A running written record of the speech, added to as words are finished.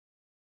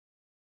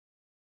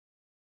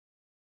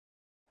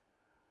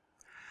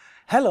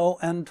Hello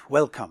and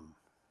welcome.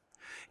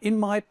 In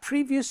my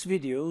previous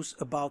videos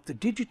about the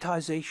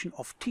digitization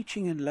of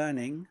teaching and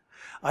learning,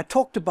 I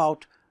talked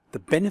about the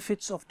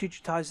benefits of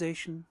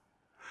digitization,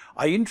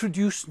 I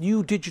introduced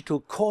new digital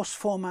course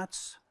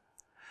formats,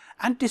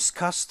 and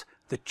discussed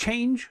the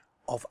change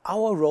of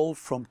our role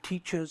from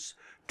teachers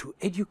to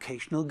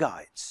educational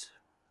guides.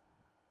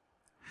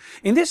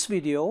 In this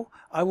video,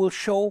 I will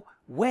show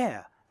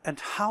where and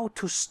how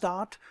to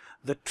start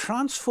the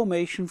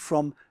transformation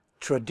from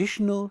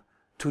traditional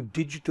to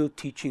digital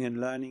teaching and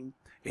learning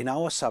in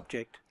our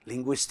subject,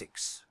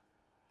 linguistics.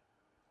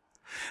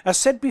 As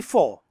said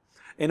before,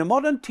 in a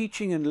modern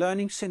teaching and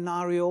learning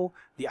scenario,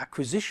 the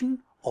acquisition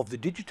of the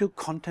digital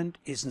content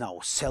is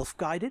now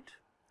self-guided,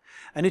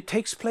 and it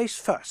takes place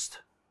first.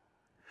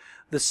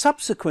 The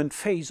subsequent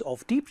phase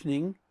of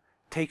deepening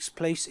takes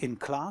place in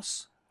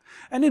class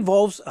and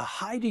involves a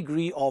high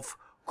degree of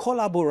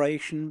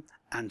collaboration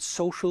and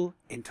social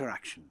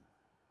interaction.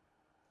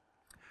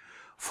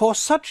 For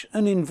such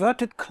an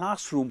inverted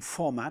classroom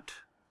format,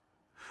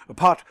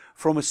 apart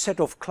from a set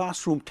of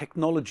classroom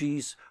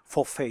technologies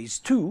for phase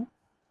 2,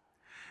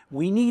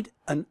 we need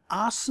an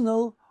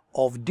arsenal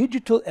of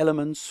digital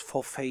elements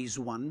for phase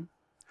 1,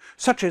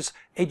 such as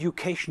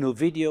educational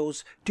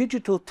videos,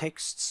 digital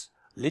texts,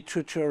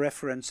 literature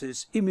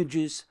references,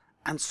 images,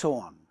 and so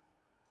on.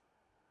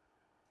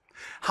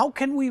 How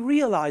can we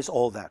realize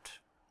all that?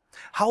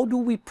 How do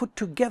we put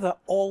together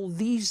all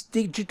these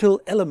digital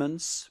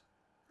elements?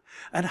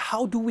 And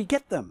how do we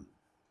get them?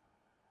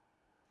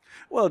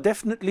 Well,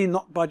 definitely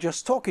not by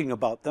just talking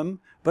about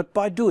them, but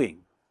by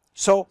doing.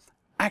 So,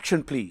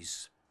 action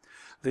please.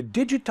 The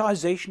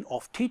digitization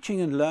of teaching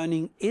and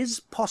learning is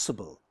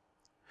possible.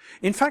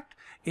 In fact,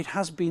 it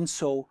has been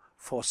so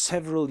for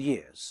several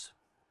years.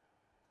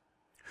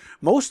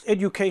 Most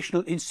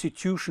educational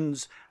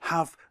institutions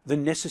have the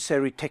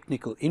necessary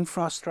technical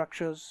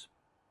infrastructures.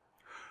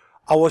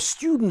 Our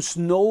students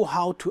know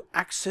how to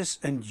access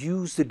and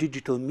use the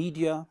digital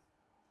media.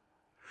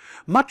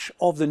 Much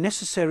of the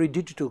necessary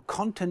digital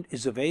content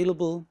is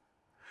available,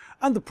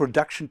 and the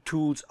production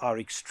tools are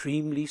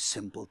extremely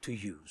simple to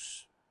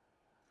use.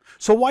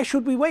 So why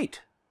should we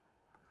wait?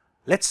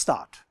 Let's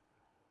start.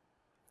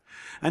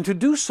 And to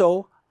do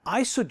so,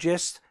 I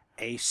suggest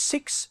a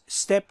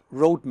 6-step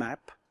roadmap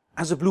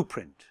as a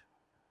blueprint.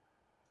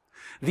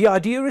 The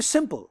idea is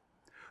simple.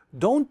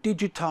 Don't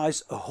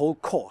digitize a whole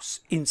course.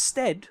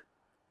 Instead,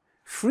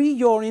 free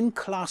your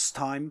in-class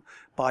time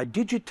by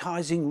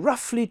digitizing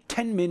roughly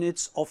 10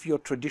 minutes of your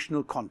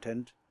traditional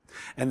content,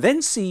 and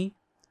then see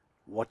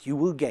what you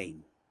will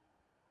gain.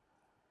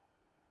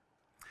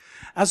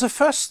 As a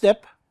first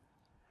step,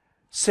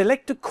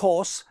 select a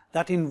course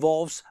that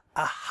involves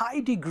a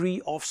high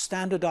degree of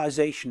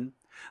standardization,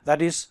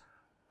 that is,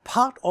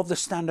 part of the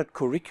standard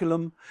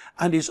curriculum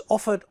and is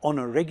offered on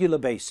a regular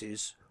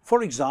basis.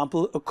 For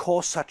example, a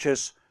course such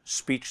as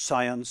speech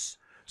science,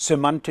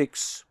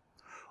 semantics,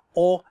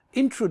 or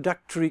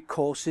introductory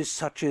courses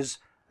such as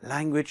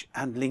language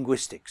and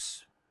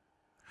linguistics,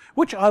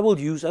 which I will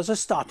use as a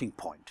starting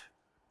point.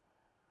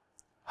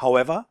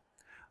 However,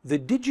 the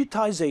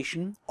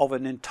digitization of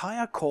an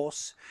entire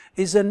course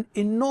is an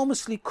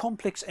enormously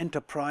complex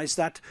enterprise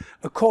that,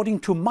 according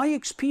to my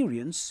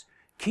experience,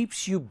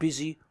 keeps you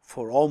busy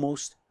for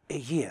almost a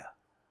year.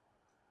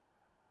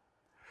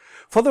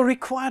 For the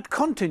required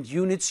content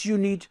units, you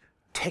need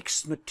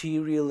text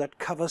material that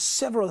covers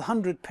several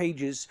hundred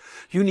pages,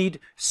 you need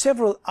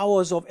several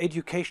hours of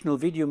educational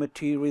video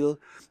material,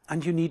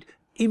 and you need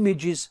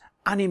images,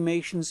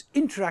 animations,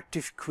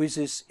 interactive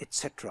quizzes,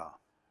 etc.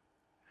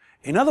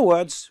 In other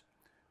words,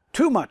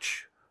 too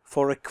much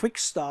for a quick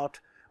start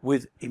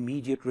with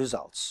immediate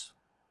results.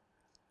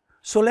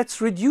 So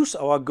let's reduce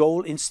our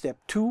goal in step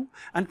 2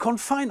 and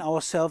confine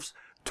ourselves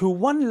to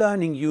one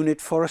learning unit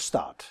for a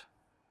start.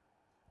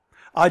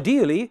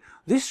 Ideally,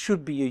 this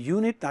should be a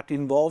unit that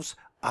involves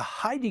a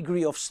high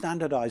degree of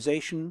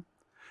standardization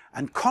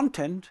and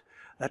content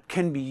that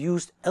can be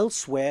used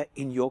elsewhere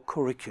in your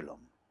curriculum.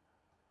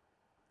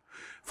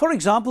 For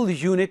example, the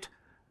unit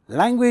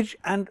Language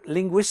and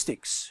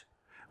Linguistics,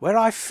 where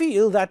I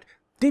feel that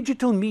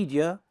digital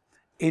media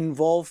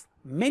involve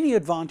many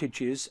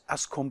advantages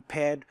as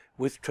compared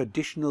with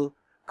traditional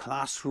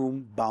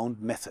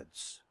classroom-bound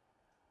methods.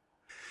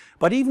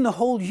 But even a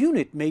whole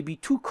unit may be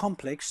too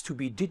complex to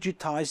be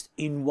digitized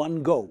in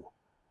one go.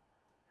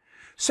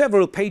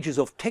 Several pages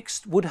of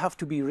text would have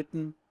to be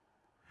written.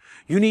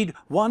 You need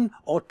 1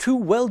 or 2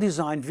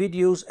 well-designed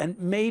videos and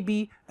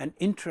maybe an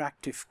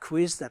interactive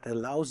quiz that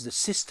allows the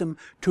system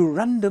to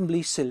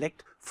randomly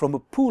select from a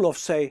pool of,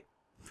 say,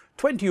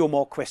 20 or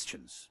more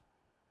questions.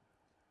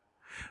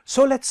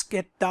 So let's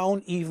get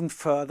down even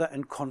further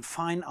and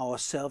confine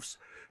ourselves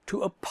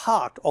to a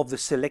part of the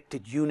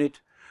selected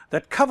unit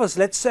that covers,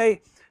 let's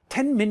say,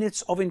 10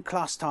 minutes of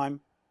in-class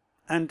time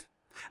and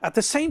at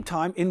the same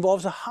time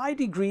involves a high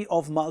degree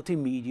of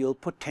multimedial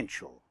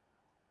potential.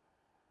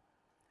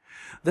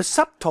 The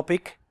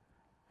subtopic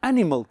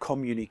animal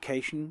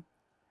communication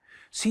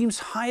seems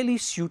highly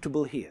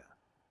suitable here.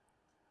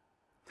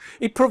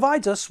 It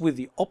provides us with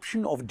the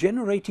option of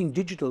generating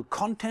digital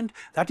content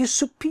that is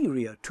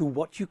superior to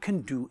what you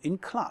can do in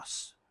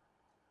class.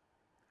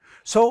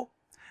 So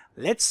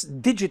let's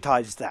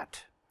digitize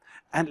that,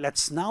 and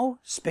let's now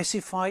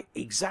specify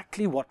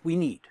exactly what we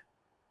need.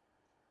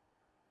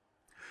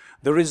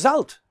 The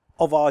result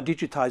of our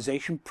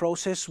digitization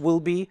process will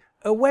be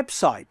a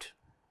website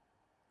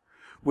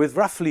with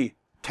roughly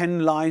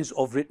 10 lines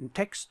of written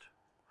text,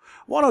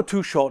 1 or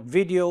 2 short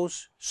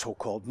videos,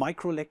 so-called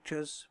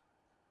micro-lectures,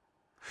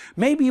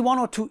 maybe 1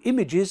 or 2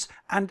 images,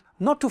 and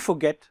not to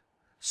forget,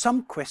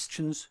 some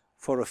questions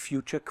for a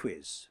future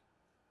quiz.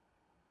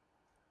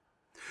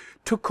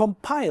 To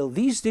compile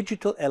these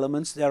digital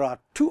elements, there are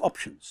 2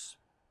 options.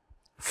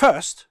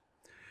 First,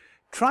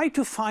 try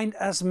to find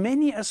as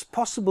many as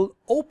possible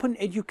open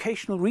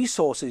educational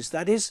resources,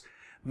 that is,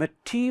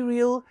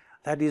 material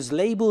that is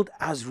labeled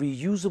as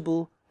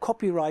reusable,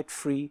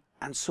 copyright-free,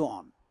 and so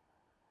on.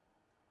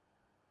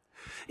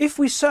 If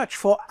we search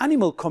for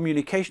animal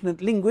communication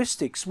and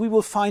linguistics, we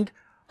will find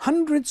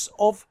hundreds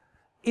of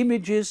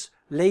images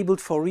labeled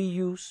for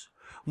reuse,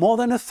 more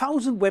than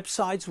 1,000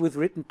 websites with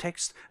written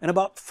text, and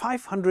about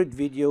 500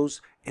 videos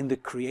in the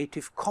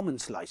Creative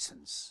Commons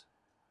license.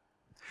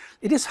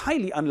 It is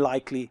highly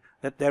unlikely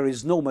that there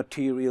is no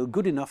material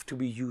good enough to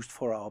be used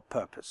for our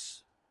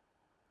purpose.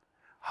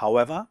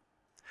 However,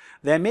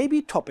 there may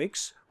be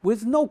topics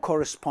with no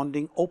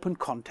corresponding open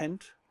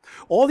content,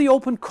 or the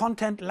open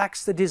content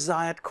lacks the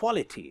desired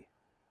quality.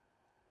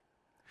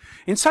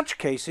 In such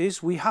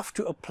cases, we have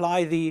to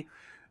apply the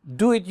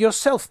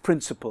do-it-yourself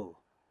principle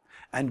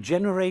and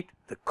generate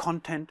the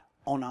content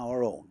on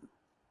our own.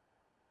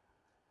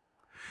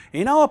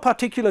 In our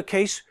particular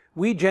case,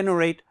 we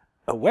generate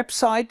a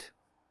website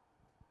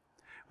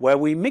where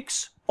we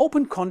mix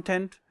open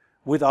content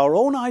with our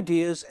own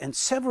ideas and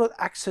several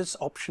access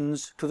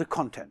options to the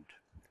content: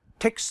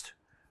 text,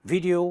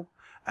 video,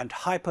 and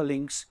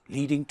hyperlinks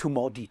leading to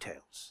more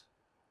details.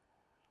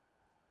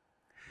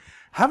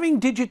 Having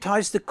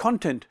digitized the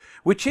content,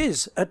 which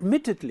is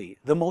admittedly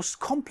the most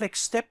complex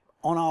step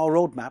on our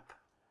roadmap,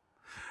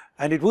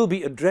 and it will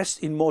be addressed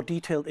in more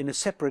detail in a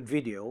separate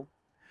video,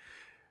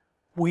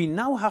 we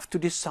now have to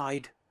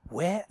decide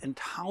where and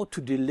how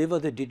to deliver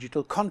the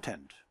digital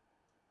content.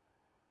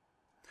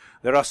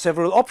 There are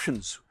several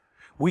options.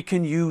 We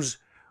can use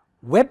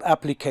web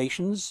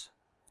applications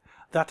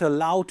that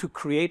allow to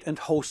create and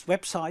host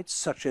websites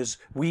such as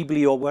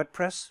Weebly or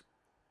WordPress.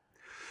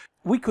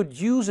 We could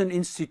use an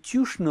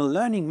institutional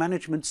learning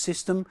management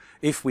system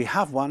if we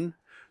have one,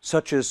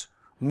 such as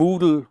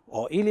Moodle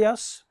or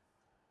Ilias.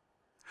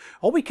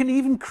 Or we can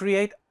even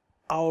create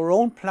our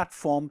own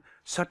platform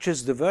such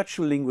as the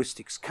Virtual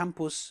Linguistics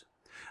Campus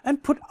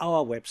and put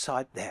our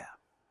website there.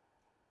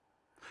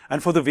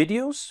 And for the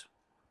videos?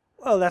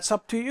 Well, that's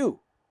up to you.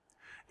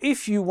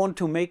 If you want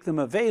to make them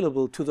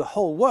available to the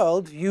whole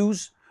world,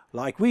 use,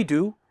 like we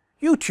do,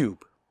 YouTube.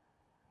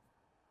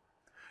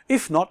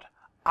 If not,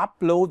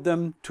 upload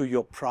them to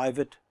your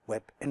private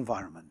web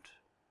environment.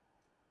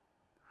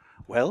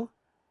 Well,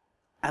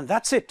 and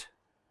that's it.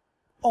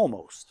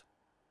 Almost.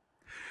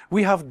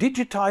 We have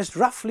digitized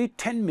roughly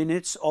 10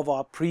 minutes of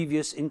our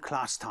previous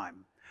in-class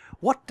time.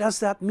 What does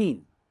that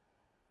mean?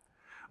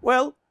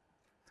 Well,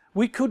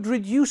 we could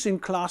reduce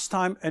in-class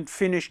time and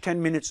finish 10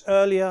 minutes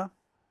earlier.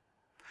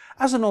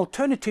 As an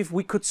alternative,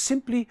 we could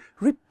simply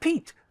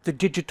repeat the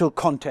digital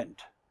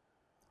content.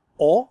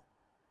 Or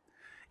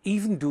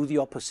even do the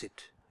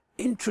opposite.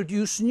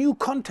 Introduce new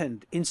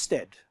content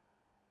instead.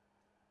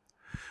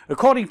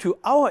 According to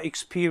our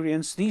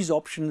experience, these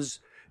options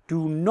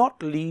do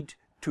not lead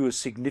to a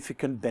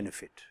significant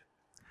benefit.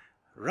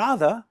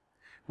 Rather,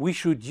 we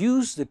should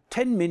use the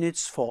 10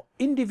 minutes for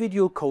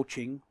individual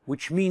coaching,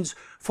 which means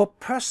for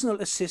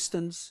personal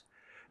assistance,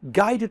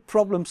 guided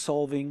problem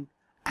solving,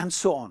 and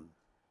so on.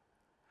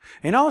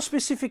 In our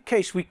specific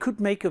case, we could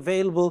make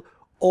available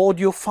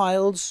audio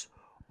files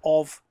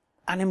of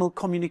animal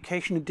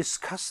communication and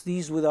discuss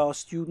these with our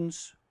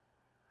students.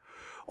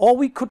 Or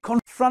we could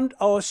confront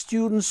our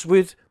students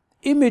with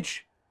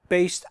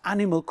image-based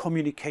animal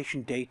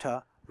communication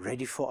data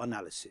ready for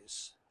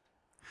analysis.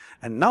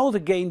 And now the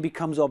gain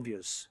becomes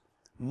obvious.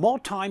 More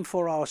time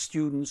for our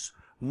students,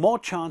 more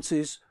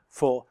chances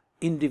for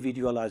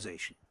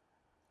individualization.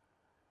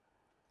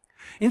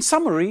 In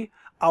summary,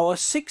 our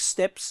 6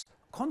 steps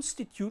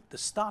constitute the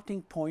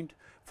starting point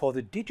for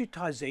the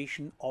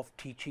digitization of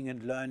teaching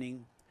and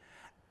learning,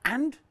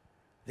 and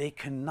they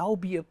can now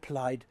be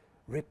applied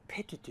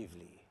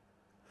repetitively,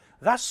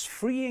 thus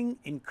freeing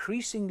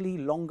increasingly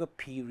longer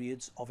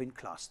periods of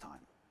in-class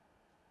time.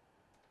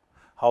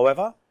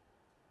 However,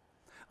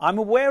 I'm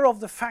aware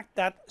of the fact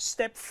that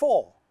step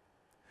 4,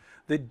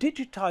 the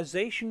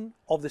digitization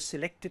of the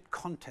selected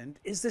content,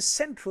 is the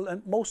central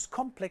and most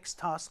complex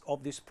task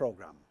of this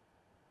program.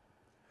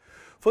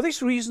 For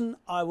this reason,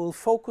 I will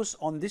focus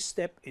on this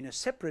step in a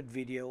separate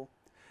video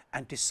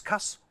and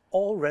discuss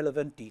all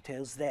relevant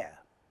details there.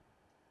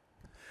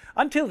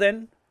 Until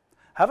then,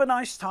 have a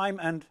nice time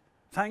and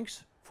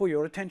thanks for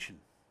your attention.